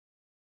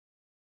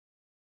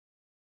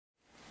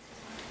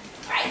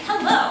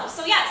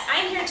So yes,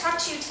 I am here to talk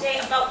to you today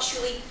about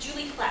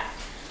Julie Plec.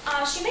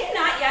 She may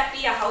not yet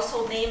be a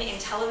household name in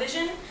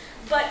television,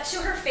 but to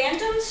her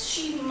fandoms,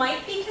 she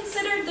might be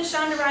considered the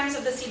Shonda Rhimes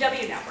of the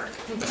CW network.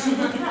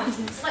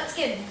 So let's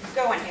get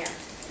going here.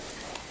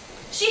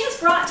 She has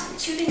brought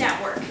to the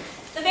network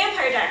The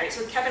Vampire Diaries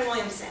with Kevin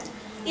Williamson,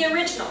 The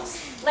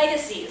Originals,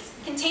 Legacies,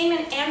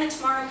 Containment, and The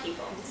Tomorrow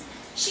People.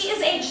 She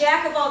is a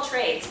jack of all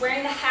trades,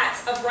 wearing the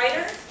hats of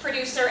writer,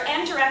 producer,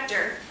 and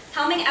director,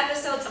 helming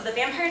episodes of The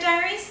Vampire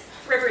Diaries,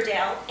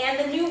 Riverdale, and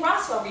the new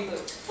Roswell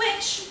reboot,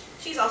 which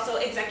she's also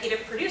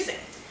executive producing.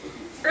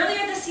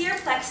 Earlier this year,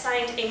 Plec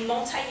signed a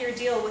multi-year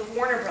deal with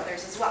Warner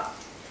Brothers as well.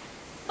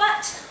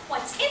 But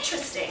what's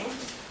interesting,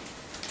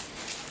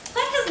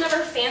 Plec has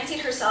never fancied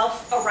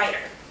herself a writer,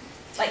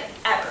 like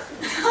ever.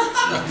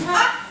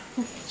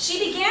 She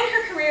began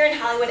her career in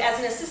Hollywood as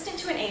an assistant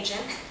to an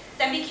agent,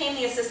 then became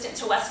the assistant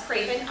to Wes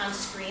Craven on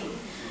Scream,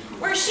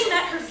 where she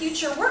met her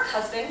future work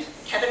husband,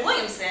 Kevin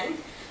Williamson,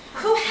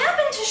 who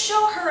happened to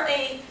show her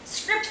a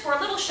script for a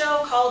little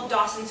show called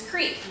Dawson's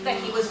Creek that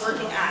he was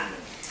working on.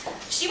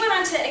 She went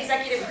on to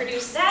executive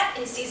produce that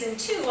in season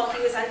 2 while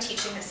he was on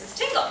Teaching Mrs.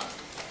 Tingle.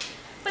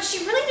 But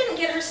she really didn't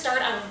get her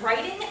start on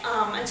writing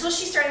until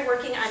she started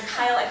working on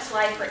Kyle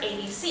XY for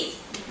ABC.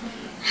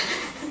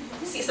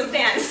 See some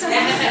fans.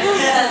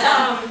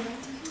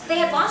 They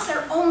had lost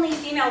their only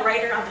female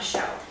writer on the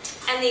show,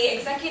 and the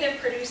executive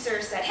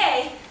producer said,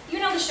 "Hey, you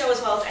know the show as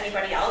well as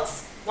anybody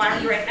else. Why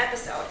don't you write an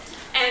episode?"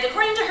 And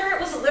according to her, it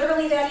was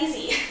literally that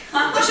easy,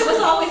 which it was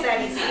always that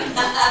easy.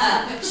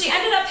 She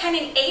ended up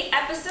penning 8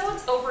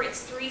 episodes over its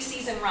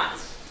 3-season run.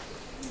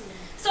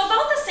 So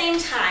about the same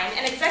time,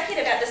 an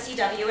executive at the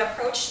CW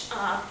approached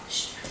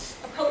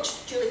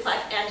Julie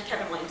Plec and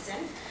Kevin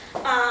Williamson,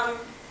 an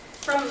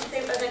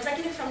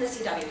executive from the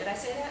CW. Did I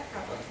say that?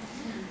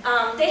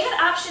 Probably. They had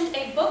optioned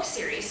a book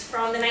series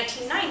from the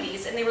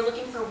 1990s, and they were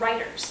looking for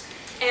writers.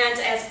 And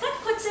as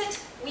Plec puts it,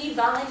 we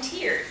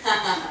volunteered.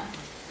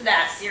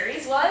 That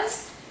series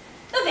was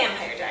The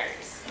Vampire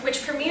Diaries, which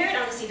premiered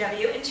on the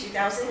CW in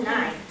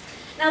 2009.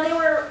 Now, they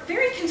were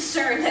very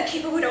concerned that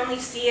people would only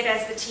see it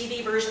as the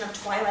TV version of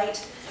Twilight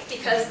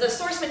because the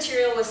source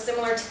material was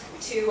similar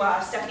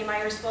to Stephanie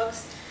Meyer's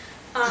books.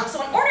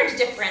 So in order to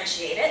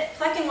differentiate it,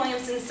 Plec and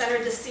Williamson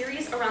centered the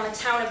series around the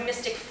town of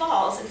Mystic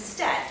Falls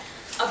instead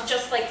of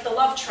just like the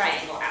love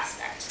triangle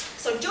aspect.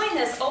 So doing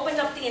this opened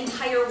up the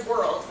entire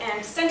world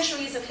and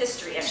centuries of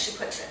history, as she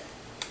puts it.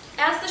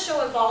 As the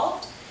show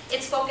evolved,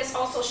 its focus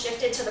also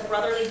shifted to the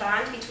brotherly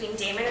bond between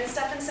Damon and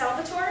Stefan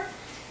Salvatore,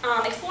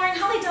 exploring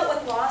how they dealt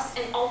with loss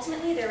and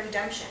ultimately their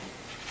redemption.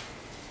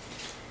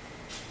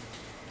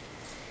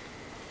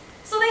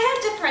 So they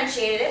had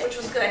differentiated it, which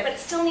was good, but it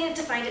still needed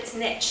to find its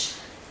niche.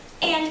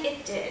 And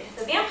it did.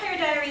 The Vampire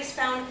Diaries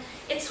found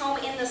its home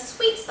in the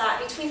sweet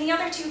spot between the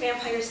other 2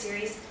 vampire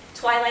series,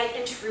 Twilight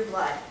and True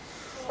Blood.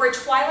 Where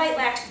Twilight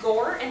lacked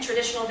gore and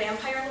traditional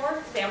vampire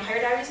lore, Vampire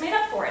Diaries made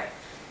up for it.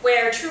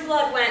 Where True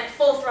Blood went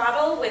full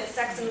throttle with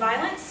sex and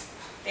violence,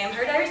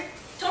 Vampire Diaries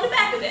toned it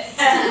back a bit.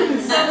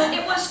 So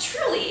it was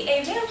truly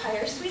a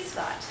vampire sweet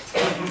spot.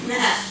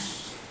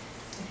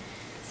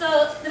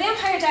 So The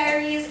Vampire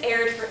Diaries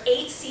aired for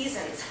 8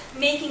 seasons,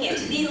 making it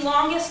the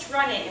longest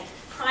running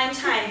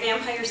primetime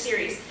vampire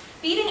series,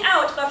 beating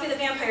out Buffy the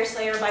Vampire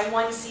Slayer by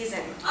 1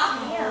 season.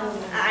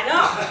 I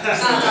know.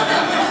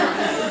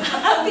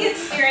 Of the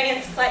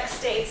experience, Plec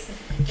states,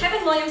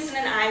 Kevin Williamson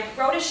and I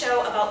wrote a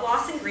show about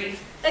loss and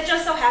grief that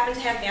just so happened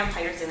to have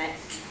vampires in it.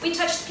 We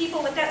touched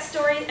people with that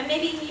story, and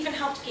maybe we even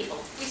helped people.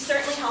 We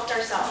certainly helped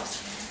ourselves.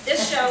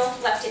 This show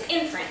left an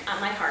imprint on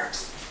my heart.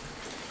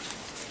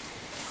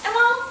 And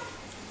while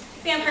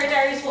Vampire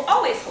Diaries will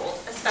always hold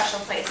a special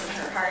place in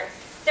her heart,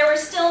 there were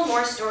still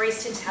more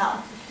stories to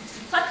tell.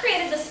 Plec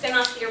created the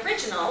spin-off The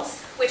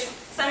Originals, which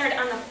centered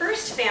on the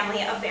first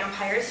family of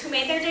vampires who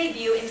made their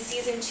debut in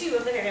season 2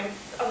 of the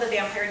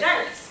Vampire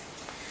Diaries.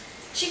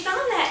 She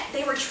found that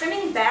they were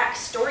trimming back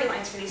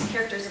storylines for these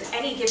characters in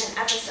any given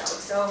episode,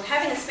 so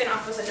having a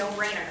spin-off was a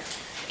no-brainer.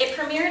 It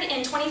premiered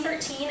in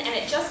 2013, and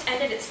it just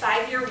ended its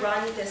 5-year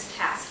run this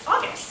past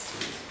August.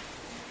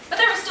 But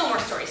there were still more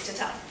stories to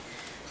tell.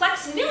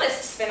 Plec's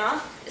newest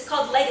spin-off is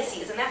called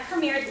Legacies, and that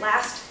premiered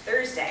last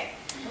Thursday.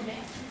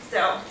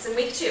 So it's in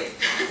week 2. It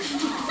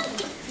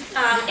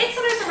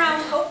centers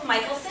around Hope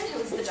Michelson,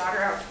 who is the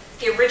daughter of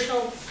the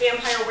original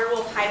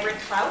vampire-werewolf hybrid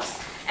Klaus,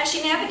 as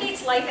she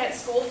navigates life at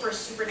school for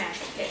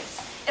supernatural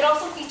kids. It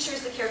also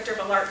features the character of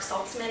Alaric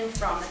Saltzman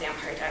from The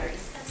Vampire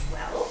Diaries as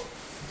well.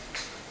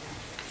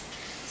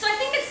 So I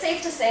think it's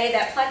safe to say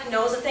that Plec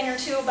knows a thing or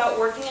two about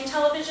working in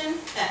television,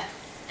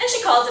 and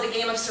she calls it a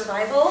game of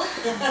survival.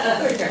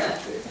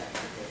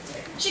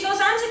 She goes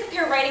on to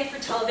compare writing for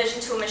television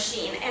to a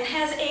machine and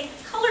has a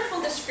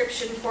colorful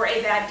description for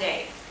a bad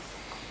day.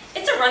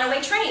 It's a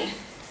runaway train.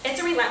 It's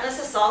a relentless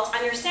assault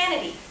on your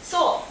sanity,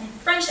 soul,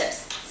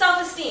 friendships,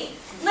 self-esteem,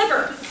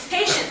 liver,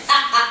 patience,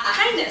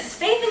 kindness,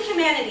 faith in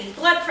humanity,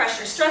 blood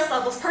pressure, stress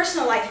levels,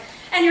 personal life,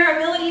 and your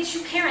ability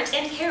to parent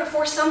and care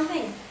for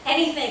something,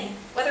 anything,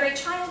 whether a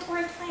child or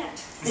a plant.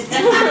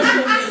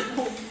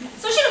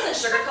 So she doesn't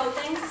sugarcoat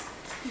things,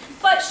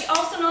 but she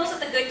knows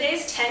that the good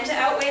days tend to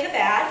outweigh the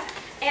bad,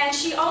 and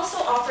she also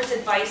offers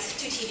advice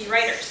to TV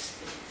writers.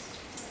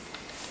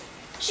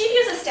 She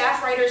views a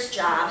staff writer's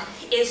job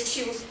is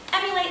to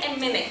emulate and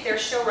mimic their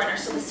showrunner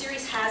so the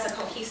series has a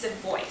cohesive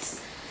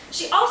voice.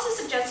 She also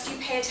suggests you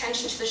pay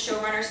attention to the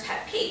showrunner's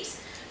pet peeves.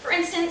 For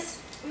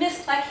instance, Miss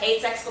Plec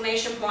hates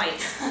exclamation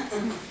points.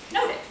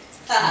 Noted.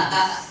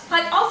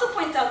 Plec also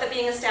points out that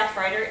being a staff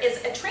writer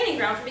is a training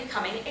ground for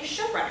becoming a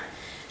showrunner.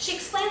 She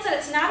explains that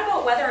it's not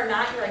about whether or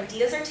not your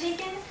ideas are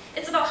taken,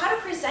 it's about how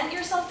to present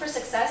yourself for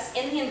success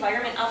in the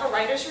environment of a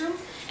writer's room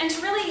and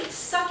to really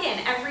suck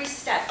in every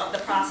step of the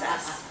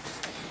process.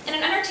 In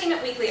an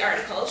Entertainment Weekly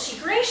article, she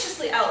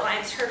graciously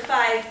outlines her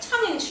 5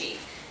 tongue-in-cheek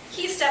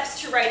key steps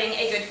to writing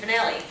a good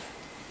finale.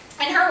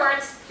 In her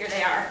words, here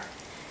they are.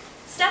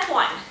 Step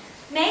 1.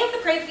 May of the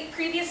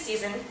previous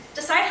season,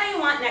 decide how you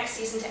want next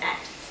season to end.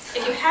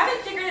 If you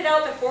haven't figured it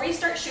out before you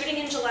start shooting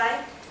in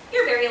July,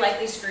 you're very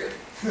likely screwed.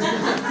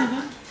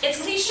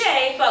 It's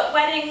cliche, but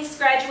weddings,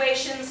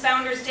 graduations,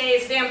 founders'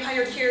 days,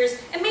 vampire cures,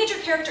 and major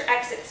character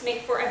exits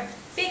make for a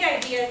big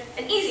idea,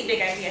 an easy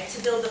big idea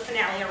to build the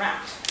finale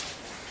around.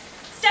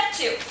 Step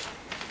 2.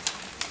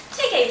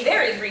 Take a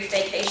very brief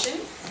vacation,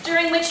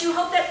 during which you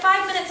hope that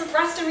 5 minutes of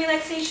rest and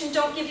relaxation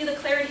don't give you the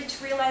clarity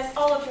to realize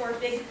all of your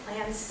big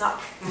plans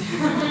suck.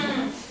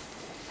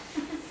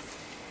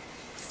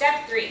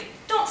 Step 3.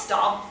 Don't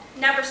stall.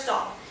 Never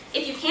stall.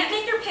 If you can't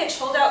make your pitch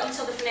hold out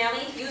until the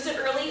finale, use it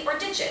early or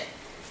ditch it.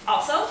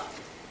 Also,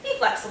 be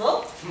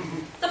flexible.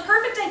 The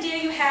perfect idea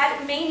you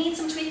had may need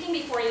some tweaking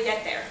before you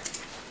get there.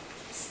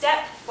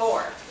 Step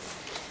 4.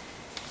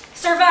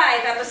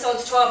 Survive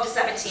episodes 12 to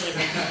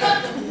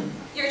 17.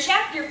 Your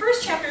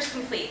first chapter is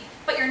complete,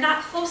 but you're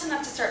not close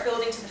enough to start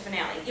building to the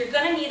finale. You're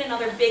going to need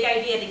another big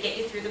idea to get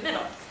you through the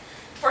middle.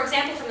 For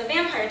example, from the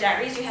Vampire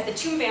Diaries, you had the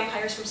tomb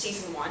vampires from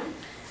season 1,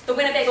 the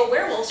Winnebago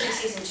werewolves from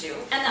season 2,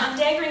 and the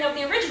undaggering of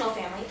the original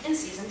family in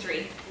season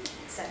 3,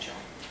 etc.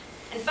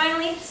 And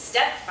finally,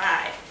 step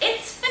 5.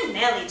 It's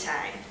finale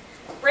time.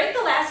 Break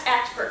the last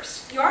act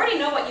first. You already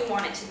know what you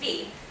want it to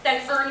be,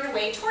 then earn your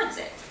way towards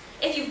it.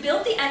 If you've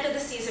built the end of the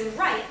season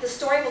right, the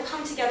story will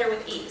come together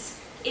with ease.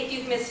 If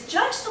you've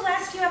misjudged the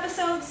last few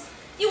episodes,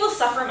 you will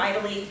suffer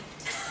mightily.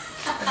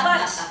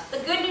 But the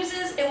good news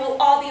is it will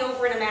all be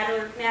over in a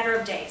matter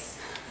of days,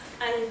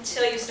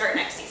 until you start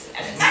next season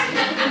edits.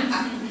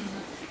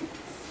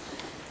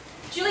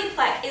 Julie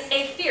Plec is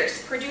a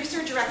fierce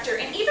producer, director,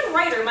 and even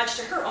writer, much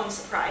to her own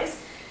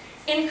surprise.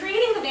 In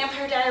creating the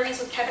Vampire Diaries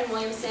with Kevin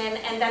Williamson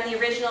and then the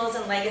originals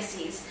and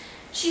legacies,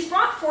 she's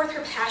brought forth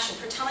her passion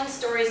for telling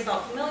stories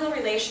about familial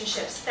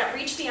relationships that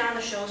reach beyond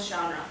the show's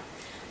genre.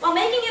 While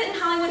making it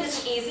in Hollywood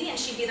isn't easy, and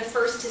she'd be the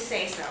first to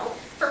say so,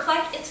 for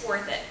Plec, it's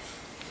worth it.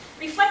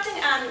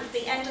 Reflecting on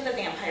the end of the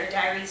Vampire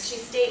Diaries, she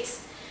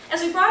states,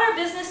 "As we brought our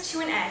business to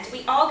an end,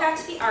 we all got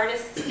to be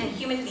artists and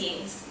human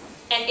beings,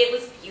 and it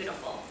was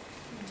beautiful.